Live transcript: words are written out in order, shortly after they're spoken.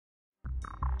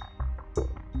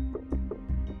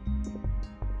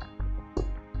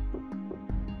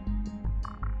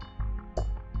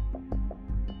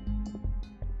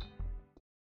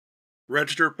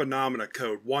Registered Phenomena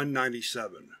Code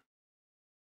 197.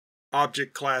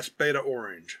 Object Class Beta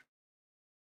Orange,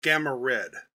 Gamma Red.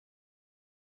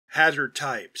 Hazard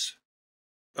Types: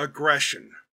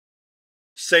 Aggression,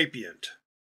 Sapient,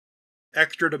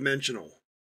 Extra-dimensional,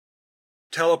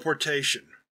 Teleportation,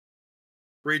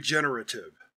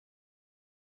 Regenerative.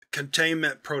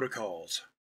 Containment Protocols.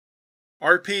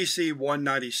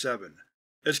 RPC-197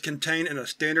 is contained in a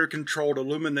standard controlled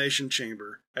illumination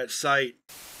chamber at Site.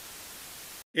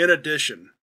 In addition,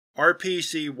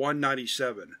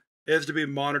 RPC-197 is to be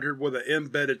monitored with an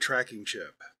embedded tracking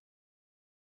chip.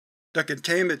 The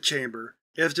containment chamber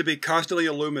is to be constantly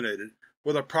illuminated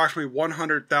with approximately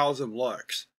 100,000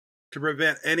 lux to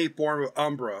prevent any form of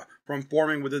umbra from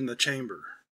forming within the chamber.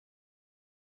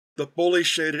 The fully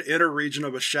shaded inner region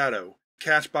of a shadow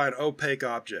cast by an opaque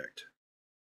object.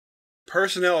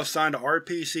 Personnel assigned to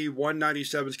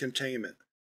RPC-197's containment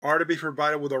are to be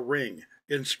provided with a ring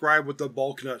inscribed with the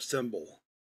bulk nut symbol.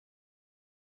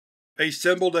 A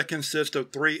symbol that consists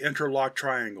of 3 interlocked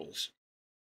triangles.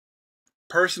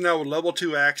 Personnel with Level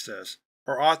 2 access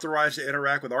are authorized to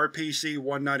interact with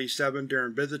RPC-197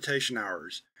 during visitation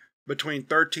hours between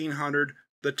 1300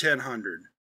 to 1000.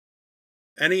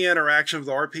 Any interaction with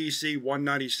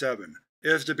RPC-197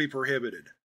 is to be prohibited.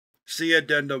 See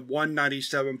Addendum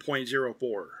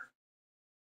 197.04.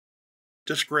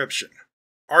 Description: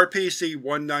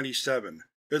 RPC-197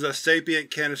 is a sapient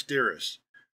canisterus,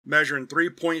 measuring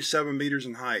 3.7 meters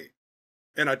in height,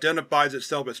 and identifies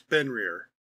itself as Fenrir,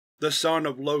 the son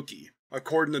of Loki,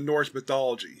 according to Norse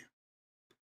mythology.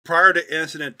 Prior to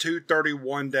Incident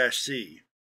 231-C,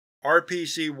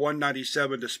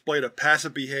 RPC-197 displayed a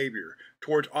passive behavior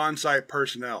towards on-site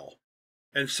personnel,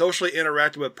 and socially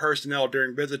interacted with personnel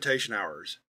during visitation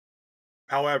hours.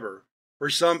 However, for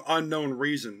some unknown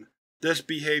reason, this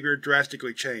behavior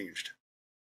drastically changed.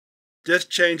 This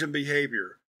change in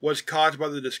behavior was caused by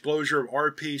the disclosure of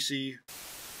RPC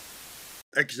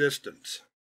existence.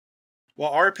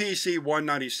 While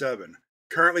RPC-197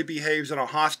 currently behaves in a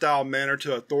hostile manner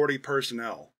to Authority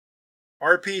personnel,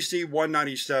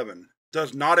 RPC-197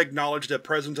 does not acknowledge the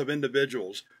presence of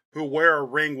individuals who wear a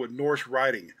ring with Norse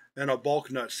writing and a bulk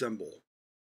nut symbol.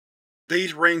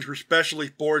 These rings were specially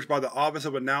forged by the Office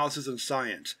of Analysis and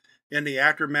Science in the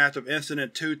aftermath of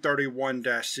Incident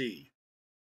 231-C.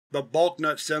 The bulk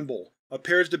nut symbol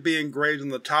appears to be engraved on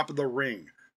the top of the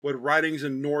ring, with writings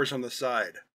in Norse on the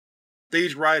side.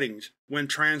 These writings, when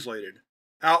translated,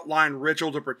 outline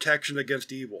rituals of protection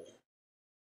against evil.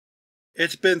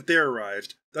 It's been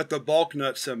theorized that the bulk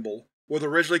nut symbol was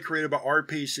originally created by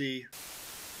RPC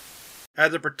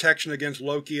as a protection against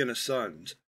Loki and his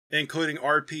sons, including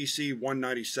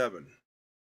RPC-197.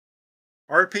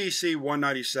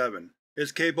 RPC-197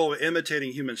 is capable of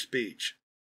imitating human speech,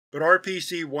 but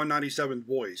RPC-197's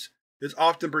voice is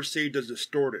often perceived as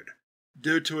distorted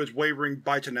due to its wavering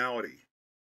bitonality.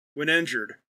 When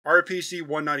injured,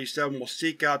 RPC-197 will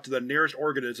seek out to the nearest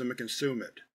organism and consume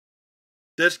it.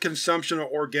 This consumption of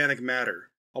organic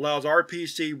matter allows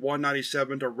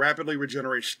RPC-197 to rapidly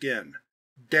regenerate skin,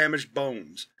 damaged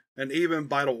bones, and even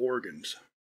vital organs.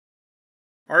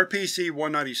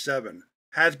 RPC-197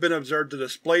 has been observed to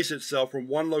displace itself from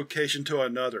one location to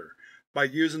another by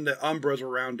using the umbras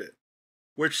around it,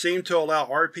 which seem to allow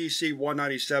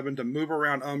RPC-197 to move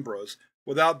around umbras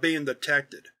without being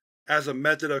detected, as a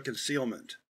method of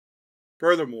concealment.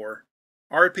 Furthermore,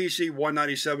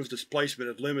 RPC-197's displacement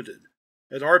is limited,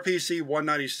 as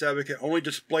RPC-197 can only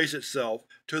displace itself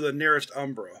to the nearest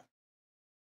umbra.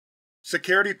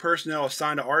 Security personnel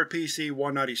assigned to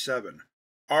RPC-197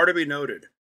 are to be noted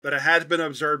that it has been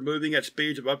observed moving at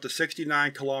speeds of up to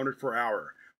 69 km/h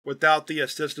without the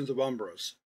assistance of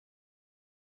umbras.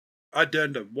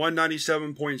 Addendum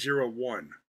 197.01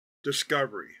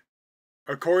 Discovery.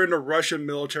 According to Russian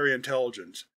military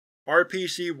intelligence,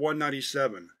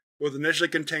 RPC-197 was initially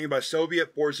contained by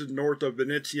Soviet forces north of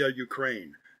Vinnytsia,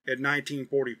 Ukraine, in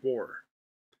 1944.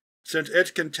 Since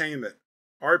its containment,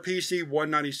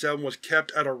 RPC-197 was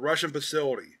kept at a Russian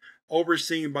facility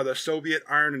overseen by the Soviet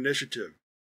Iron Initiative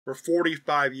for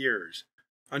 45 years,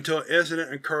 until an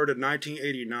incident occurred in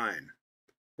 1989,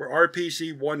 where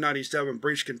RPC-197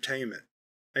 breached containment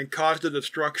and caused the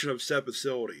destruction of said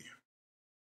facility.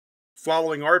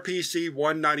 Following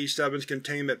RPC-197's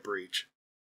containment breach,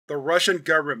 the Russian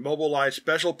government mobilized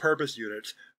special purpose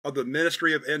units of the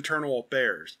Ministry of Internal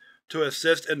Affairs to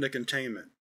assist in the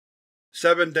containment.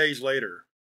 7 days later,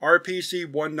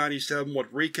 RPC-197 was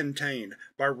recontained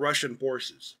by Russian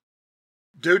forces.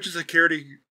 Due to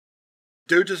security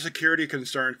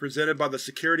concerns presented by the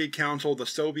Security Council of the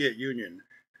Soviet Union,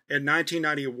 in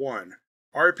 1991,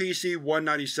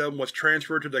 RPC-197 was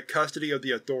transferred to the custody of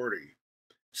the Authority.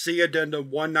 See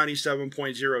Addendum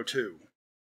 197.02.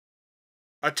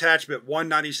 Attachment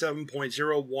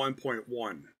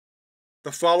 197.01.1.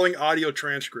 The following audio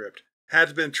transcript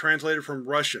has been translated from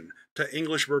Russian to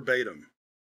English verbatim.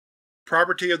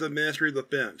 Property of the Ministry of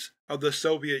Defense of the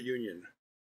Soviet Union.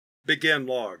 Begin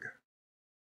log.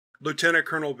 Lieutenant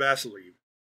Colonel Vasiliev.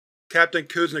 Captain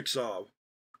Kuznetsov,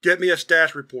 get me a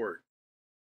status report.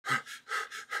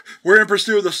 We're in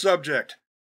pursuit of the subject.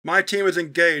 My team is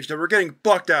engaged and we're getting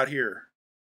bucked out here.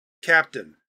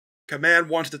 Captain, Command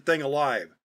wants the thing alive.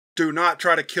 Do not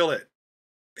try to kill it.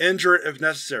 Injure it if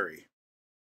necessary.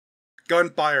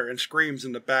 Gunfire and screams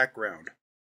in the background.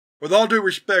 With all due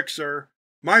respect, sir,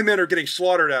 my men are getting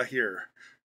slaughtered out here.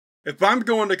 If I'm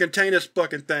going to contain this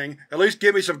fucking thing, at least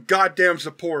give me some goddamn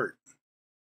support.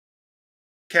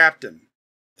 Captain,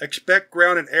 expect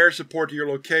ground and air support to your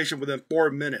location within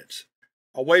 4 minutes.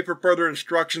 I'll wait for further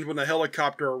instructions when the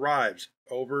helicopter arrives.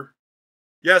 Over.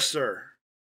 Yes, sir.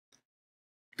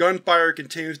 Gunfire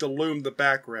continues to loom in the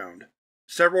background.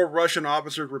 Several Russian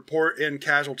officers report in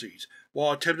casualties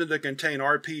while attempting to contain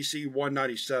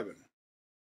RPC-197.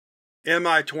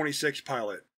 Mi-26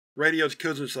 pilot, radios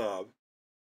Kuznetsov.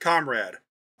 Comrade,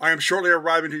 I am shortly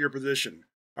arriving to your position.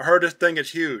 I heard this thing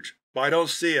is huge, but I don't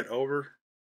see it. Over.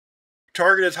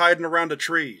 Target is hiding around the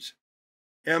trees.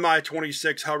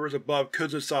 Mi-26 hovers above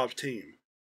Kuznetsov's team.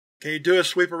 Can you do a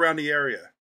sweep around the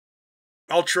area?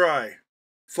 I'll try.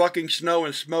 Fucking snow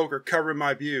and smoke are covering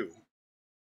my view.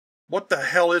 What the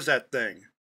hell is that thing?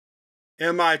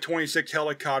 Mi-26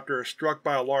 helicopter is struck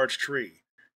by a large tree,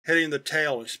 hitting the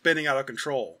tail and spinning out of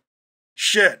control.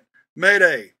 Shit!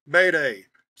 Mayday! Mayday!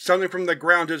 Something from the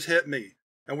ground just hit me,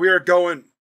 and we are going…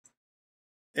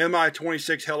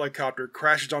 Mi-26 helicopter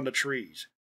crashes on the trees,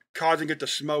 causing it to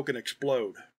smoke and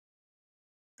explode.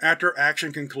 After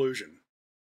action conclusion.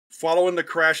 Following the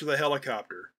crash of the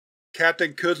helicopter,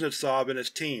 Captain Kuznetsov and his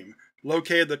team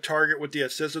located the target with the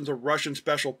assistance of Russian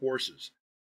Special Forces.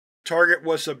 Target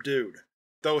was subdued,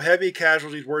 though heavy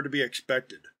casualties were to be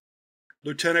expected.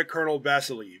 Lieutenant Colonel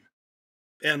Vasiliev.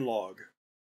 End log.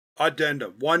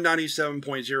 Addendum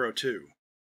 197.02.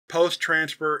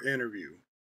 Post-transfer interview.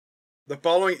 The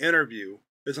following interview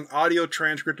is an audio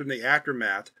transcript in the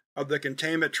aftermath of the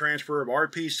containment transfer of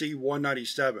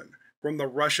RPC-197 from the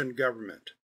Russian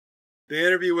government. The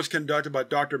interview was conducted by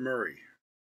Dr. Murray.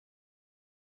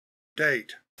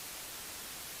 Date: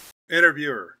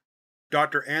 Interviewer: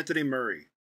 Dr. Anthony Murray,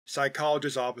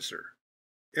 Psychologist Officer.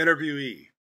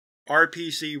 Interviewee: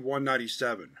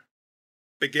 RPC-197.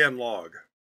 Begin log.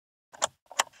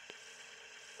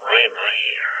 I am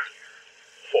here.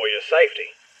 For your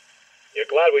safety. You're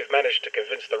glad we've managed to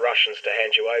convince the Russians to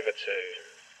hand you over to…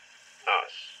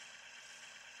 us.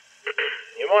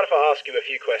 You mind if I ask you a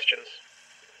few questions?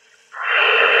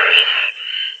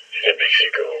 It makes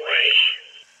you go away.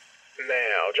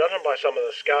 Now, judging by some of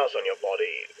the scars on your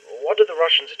body, what did the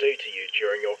Russians do to you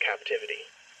during your captivity?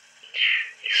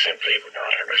 You simply would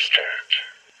not understand.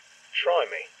 Try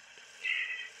me.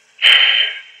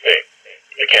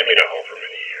 They kept me to home for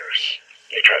many years.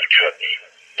 They tried to cut me,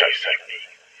 dissect me,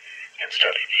 and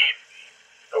study me.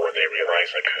 But when they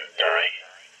realized I couldn't die,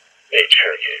 they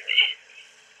interrogated me.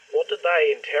 What did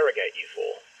they interrogate you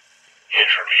for?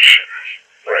 Information.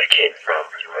 Where I came from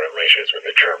and my relations with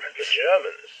the Germans. The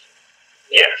Germans?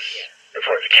 Yes.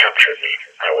 Before they captured me,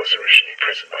 I was originally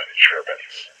imprisoned by the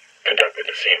Germans, conducted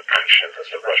the same actions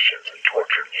as the Russians and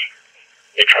tortured me.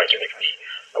 They tried to make me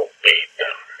obey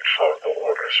them and follow the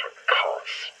orders from the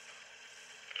cause.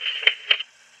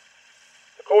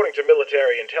 According to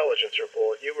military intelligence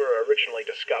report, you were originally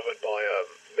discovered by a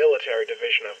military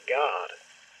division of Guard.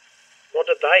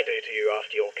 What did they do to you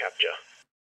after your capture?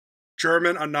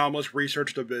 German Anomalous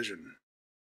Research Division.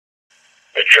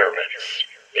 The Germans,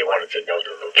 they wanted to know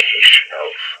the location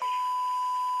of…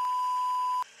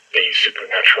 They used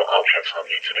supernatural objects on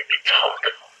me to make me talk.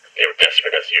 They were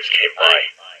desperate as years came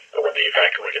by, but when they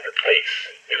evacuated the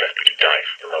place, they left me to die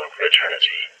alone for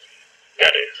eternity.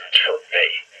 That is, until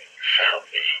they found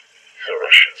me. The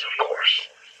Russians, of course.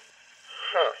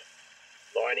 Huh.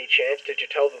 By any chance, did you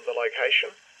tell them the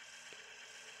location?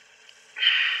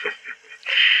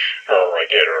 Oh, I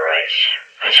did right.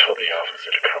 I told the officer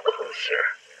to come closer,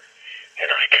 and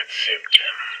I consumed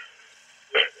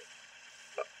him.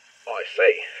 I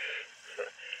see.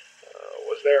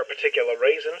 Was there a particular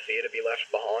reason for you to be left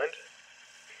behind?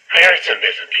 I heard some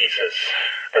bits and pieces,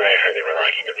 but I heard they were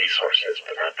lacking the resources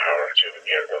for manpower to the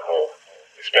near the whole,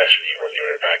 especially when they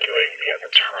were evacuating me at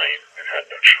the time and had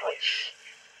no choice.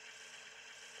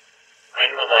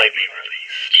 When will I be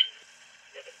released?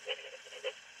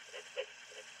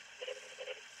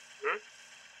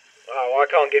 Oh, I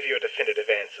can't give you a definitive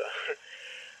answer.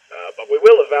 But we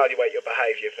will evaluate your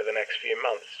behavior for the next few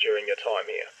months during your time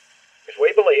here. If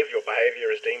we believe your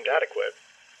behavior is deemed adequate,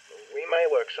 we may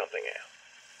work something out.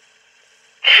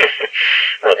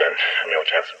 Well then, I'm going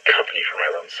to have some company for my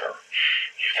lonesome,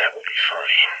 if that will be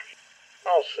fine.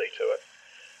 I'll see to it.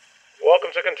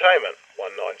 Welcome to containment,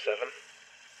 197.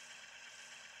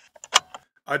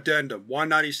 Addendum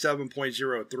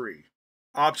 197.03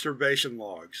 Observation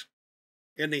Logs.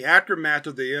 In the aftermath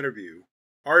of the interview,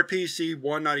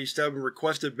 RPC-197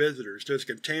 requested visitors to its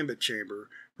containment chamber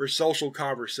for social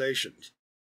conversations.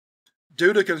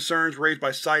 Due to concerns raised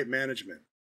by site management,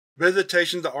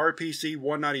 visitation to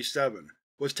RPC-197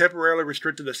 was temporarily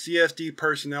restricted to CSD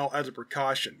personnel as a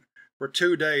precaution for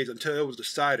 2 days until it was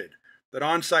decided that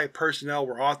on-site personnel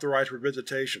were authorized for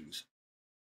visitations.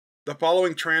 The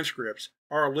following transcripts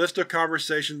are a list of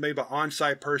conversations made by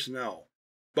on-site personnel,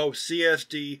 both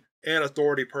CSD and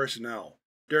Authority personnel,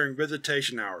 during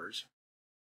visitation hours.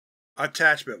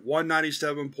 Attachment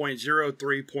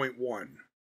 197.03.1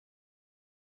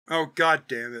 Oh god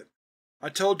damn it. I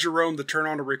told Jerome to turn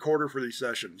on the recorder for these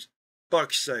sessions.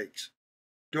 Fuck's sakes.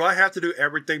 Do I have to do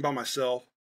everything by myself?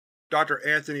 Dr.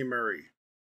 Anthony Murray.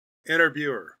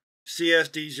 Interviewer,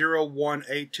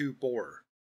 CSD-01824.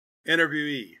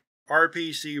 Interviewee,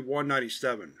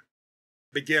 RPC-197.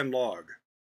 Begin log.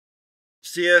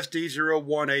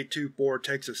 CSD-01824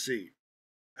 takes a seat.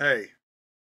 Hey.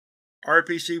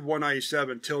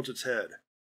 RPC-197 tilts its head.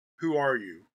 Who are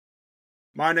you?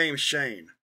 My name's Shane.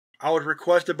 I was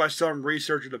requested by some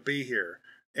researcher to be here,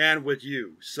 and with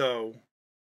you, so…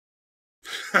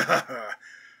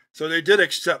 So they did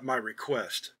accept my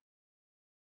request.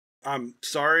 I'm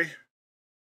sorry?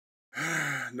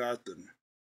 Nothing.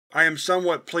 I am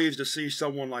somewhat pleased to see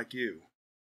someone like you.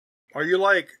 Are you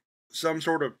like some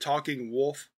sort of talking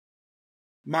wolf?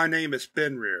 My name is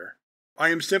Fenrir. I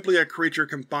am simply a creature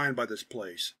confined by this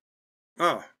place.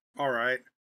 Oh, alright.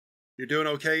 You doing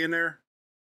okay in there?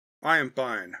 I am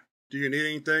fine. Do you need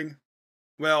anything?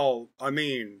 Well, I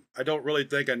mean, I don't really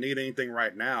think I need anything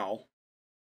right now.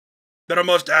 Then I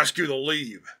must ask you to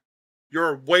leave.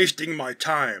 You're wasting my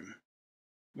time.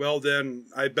 Well then,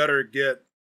 I better get…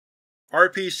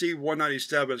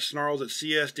 RPC-197 snarls at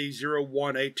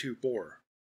CSD-01824.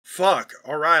 Fuck,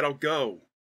 alright, I'll go.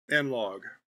 End log.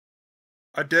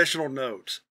 Additional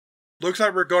notes. Looks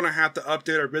like we're gonna have to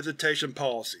update our visitation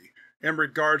policy in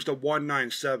regards to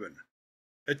 197.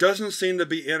 It doesn't seem to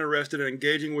be interested in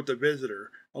engaging with the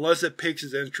visitor unless it piques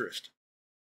his interest.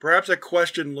 Perhaps a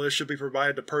question list should be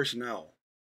provided to personnel.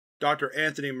 Dr.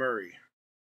 Anthony Murray.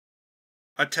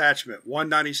 Attachment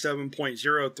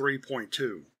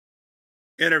 197.03.2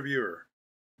 Interviewer,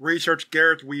 Research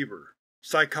Gareth Weaver,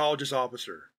 Psychologist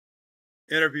Officer.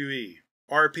 Interviewee,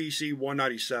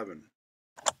 RPC-197.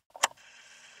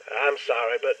 I'm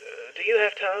sorry, but do you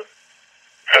have time?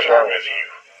 As long as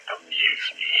you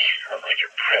amuse me, unlike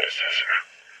your predecessor.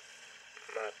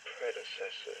 My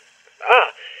predecessor?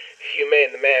 Ah! You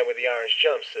mean the man with the orange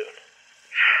jumpsuit.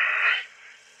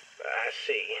 I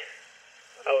see.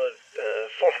 I would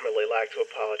formally like to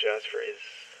apologize for his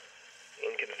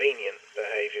inconvenient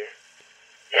behavior.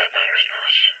 That matters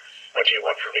not. What do you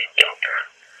want from me, Doctor?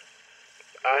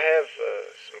 I have,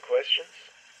 some questions.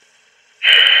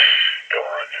 Go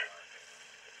on.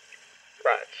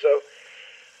 Right, so,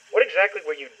 what exactly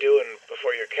were you doing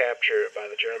before your capture by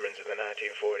the Germans in the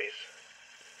 1940s?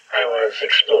 I was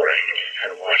exploring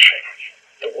and watching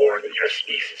the war that your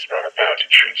species brought about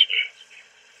intrigued me.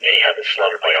 Many have been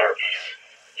slaughtered by armies,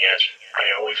 yet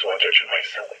I always wondered to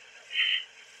myself,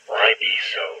 why be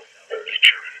so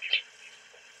belligerent?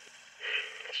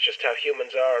 That's just how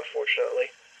humans are,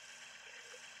 unfortunately.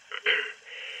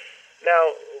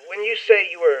 Now, when you say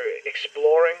you were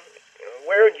exploring,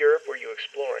 where in Europe were you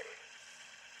exploring?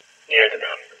 Near the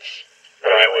mountains,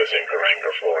 but I was in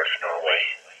Varangerfjord,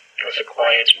 Norway. It was a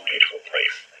quiet and beautiful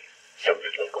place. Some of the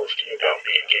locals knew about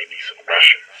me and gave me some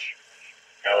rations.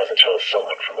 It wasn't until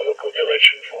someone from a local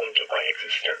village informed of my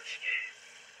existence,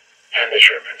 and the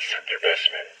Germans sent their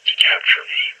best men to capture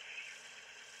me.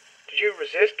 Did you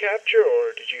resist capture,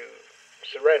 or did you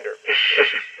surrender?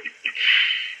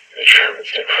 The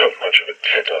Germans didn't put much of a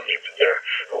dent on me with their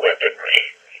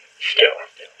weaponry. Still,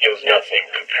 it was nothing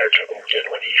compared to Odin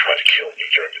when he tried to kill me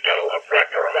during the Battle of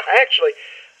Ragnarok. Actually,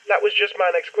 that was just my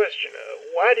next question.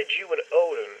 Why did you and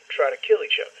Odin try to kill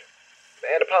each other?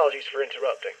 And apologies for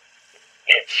interrupting.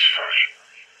 It's fine.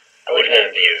 Odin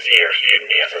and the Azir viewed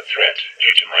me as a threat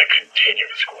due to my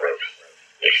continuous growth.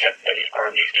 They sent many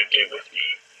armies to deal with me.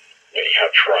 Many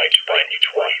have tried to bind me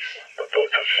twice, but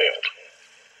both have failed.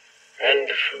 and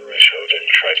the foolish Odin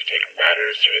tried to take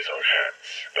matters to his own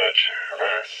hands, but,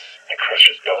 alas, I crushed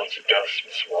his bones to dust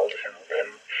and swallowed him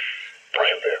limb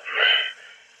by limb.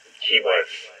 He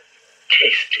was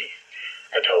tasty,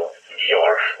 until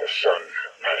Yor, the sun,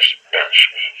 managed to banish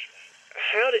me.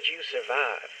 How did you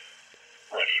survive?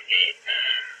 What do you mean?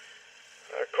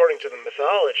 According to the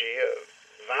mythology,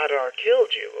 Vidar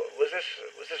killed you. Was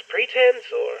this pretense,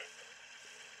 or?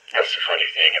 That's the funny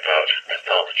thing about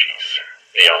mythologies.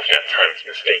 They often at times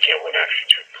mistaken what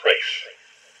actually took place.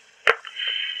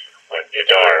 When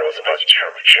Vidar was about to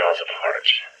tear my jaws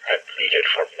apart, I pleaded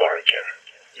for bargain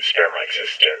to spare my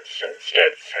existence and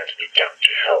instead sent me down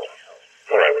to hell,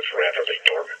 where I would forever lay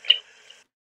dormant.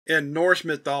 In Norse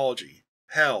mythology,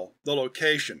 Hel, the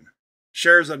location,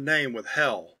 shares a name with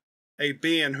Hel, a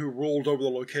being who rules over the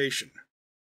location.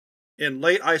 In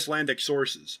late Icelandic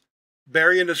sources,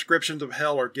 varying descriptions of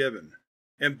Hel are given,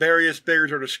 and various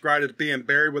figures are described as being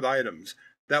buried with items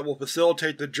that will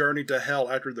facilitate the journey to Hel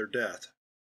after their death.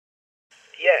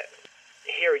 Yet,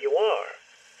 here you are.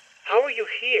 How are you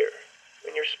here,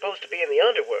 when you're supposed to be in the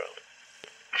underworld?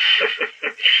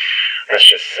 Let's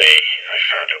just say I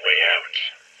found a way out.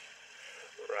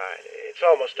 Right, it's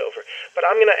almost over, but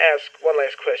I'm gonna ask one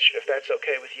last question, if that's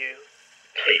okay with you.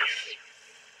 Please.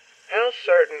 How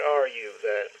certain are you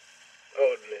that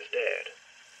Odin is dead?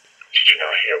 Did you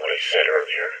not hear what I said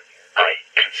earlier? I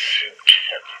consumed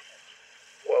him.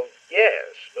 Well,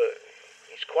 yes, but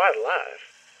he's quite alive.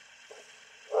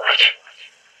 What?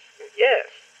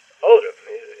 Yes, Odin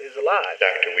is alive.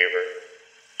 Dr. Weaver,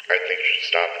 I think you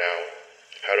should stop now.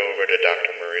 Head over to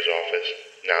Dr. Murray's office,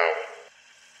 now.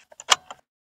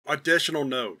 Additional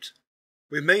note: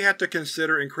 we may have to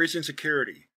consider increasing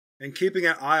security and keeping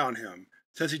an eye on him,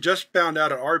 since he just found out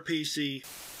that RPC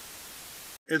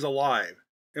is alive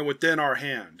and within our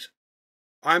hands.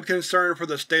 I'm concerned for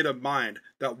the state of mind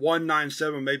that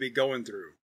 197 may be going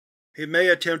through. He may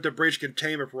attempt to breach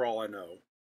containment for all I know.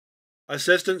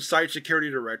 Assistant Site Security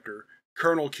Director,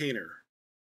 Colonel Keener.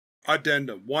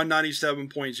 Addendum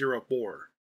 197.04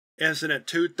 Incident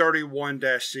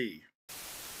 231-C.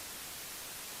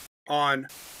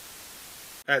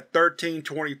 At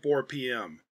 13:24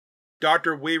 p.m.,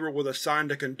 Dr. Weaver was assigned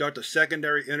to conduct a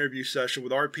secondary interview session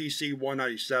with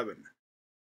RPC-197.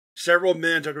 Several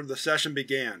minutes after the session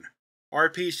began,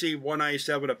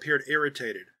 RPC-197 appeared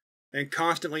irritated and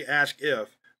constantly asked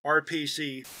if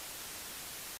RPC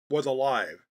was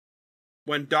alive.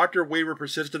 When Dr. Weaver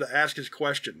persisted to ask his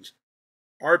questions,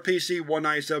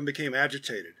 RPC-197 became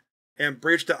agitated and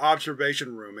breached the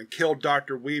observation room and killed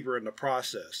Dr. Weaver in the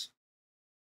process.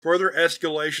 Further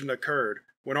escalation occurred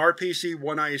when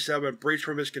RPC-197 breached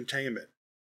from his containment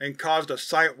and caused a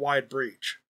site-wide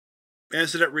breach.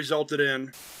 Incident resulted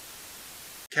in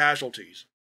casualties.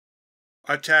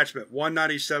 Attachment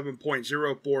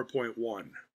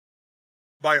 197.04.1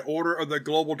 By order of the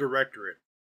Global Directorate,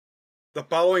 the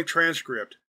following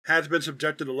transcript has been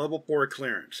subjected to Level 4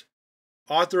 clearance.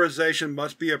 Authorization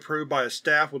must be approved by a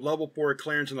staff with Level 4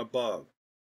 clearance and above.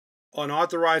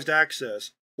 Unauthorized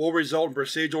access will result in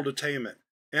procedural detainment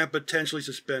and potentially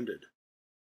suspended.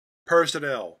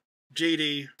 Personnel: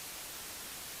 GD.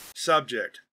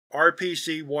 Subject: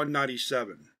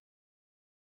 RPC-197.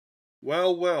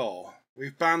 Well, we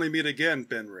finally meet again,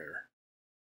 Fenrir.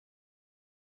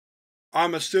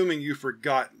 I'm assuming you've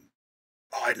forgotten.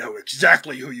 I know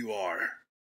exactly who you are.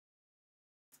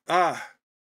 Ah,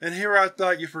 and here I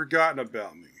thought you'd forgotten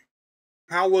about me.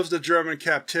 How was the German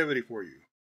captivity for you?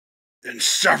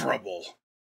 Insufferable.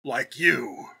 Like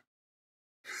you.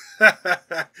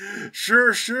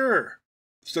 Sure.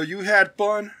 So you had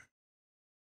fun?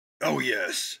 Oh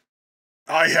yes.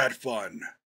 I had fun.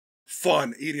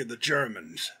 Fun eating the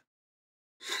Germans.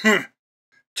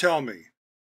 Tell me,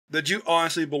 did you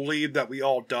honestly believe that we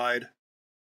all died?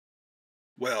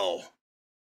 Well,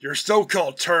 your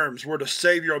so-called terms were to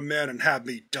save your men and have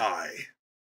me die.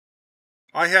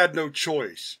 I had no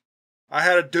choice. I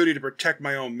had a duty to protect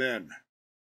my own men.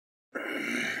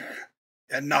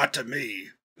 And not to me,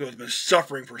 who has been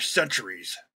suffering for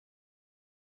centuries.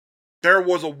 There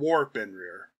was a war,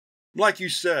 Fenrir. Like you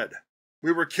said,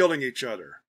 we were killing each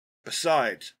other.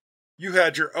 Besides, you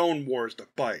had your own wars to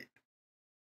fight.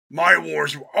 My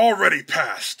wars were already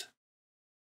past.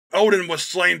 Odin was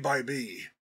slain by me,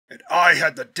 and I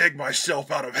had to dig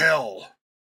myself out of hell.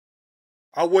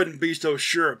 I wouldn't be so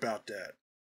sure about that.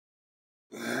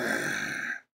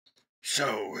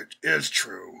 So it is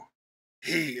true.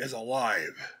 He is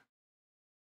alive.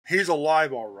 He's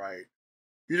alive, all right.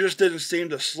 You just didn't seem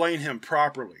to slay him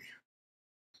properly.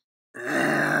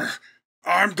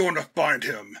 I'm going to find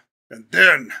him, and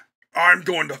then I'm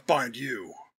going to find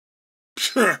you.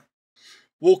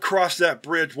 We'll cross that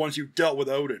bridge once you've dealt with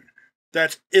Odin.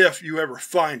 That's if you ever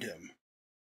find him.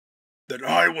 Then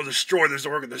I will destroy this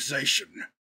organization,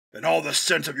 and all the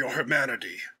sense of your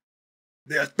humanity.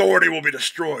 The Authority will be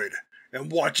destroyed,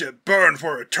 and watch it burn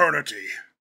for eternity.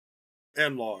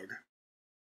 End log.